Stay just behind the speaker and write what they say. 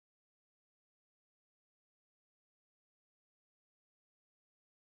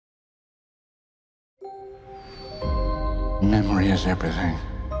Memory is everything.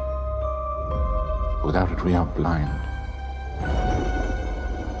 Without it, we are blind.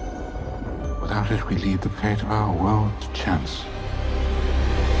 Without it, we leave the fate of our world to chance.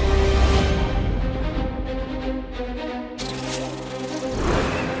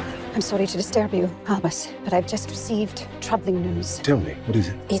 I'm sorry to disturb you, Albus, but I've just received troubling news. Tell me, what is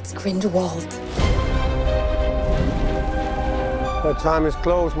it? It's Grindelwald. The time is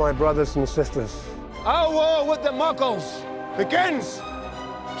close, my brothers and sisters. Our war with the Muggles begins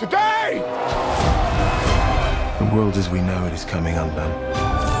today! The world as we know it is coming undone.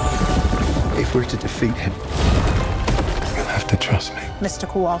 If we're to defeat him, you'll have to trust me. Mr.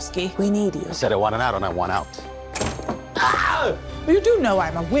 Kowalski, we need you. I said I want an out and I want out. You do know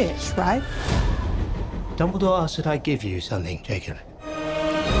I'm a witch, right? Dumbledore asked that I give you something, Jacob.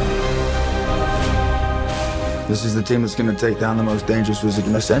 This is the team that's going to take down the most dangerous wizard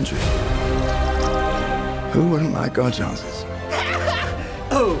in a century. Who wouldn't like our chances?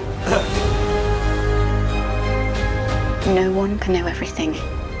 Oh! No one can know everything,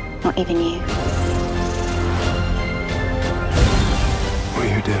 not even you. What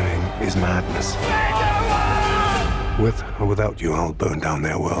you're doing is madness. With or without you, I'll burn down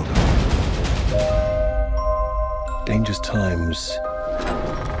their world. Dangerous times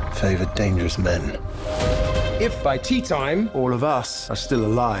favor dangerous men. If by tea time, All of us are still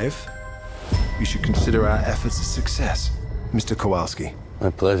alive, you should consider our efforts a success, Mr. Kowalski.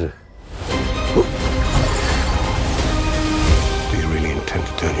 My pleasure. Do you really intend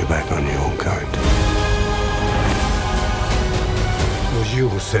to turn your back on your own kind? It was you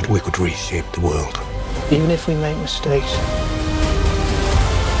who said we could reshape the world. Even if we make mistakes,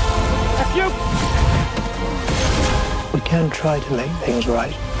 we can try to make things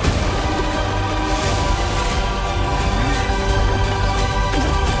right.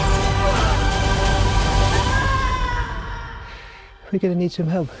 We're gonna need some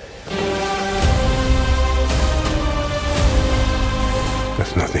help.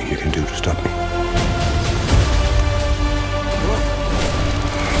 There's nothing you can do to stop me.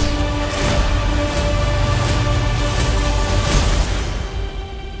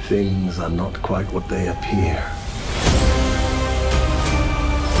 Things are not quite what they appear.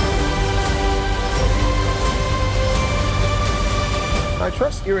 I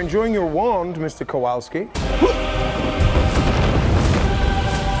trust you're enjoying your wand, Mr. Kowalski.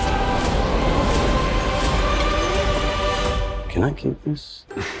 Can I keep this?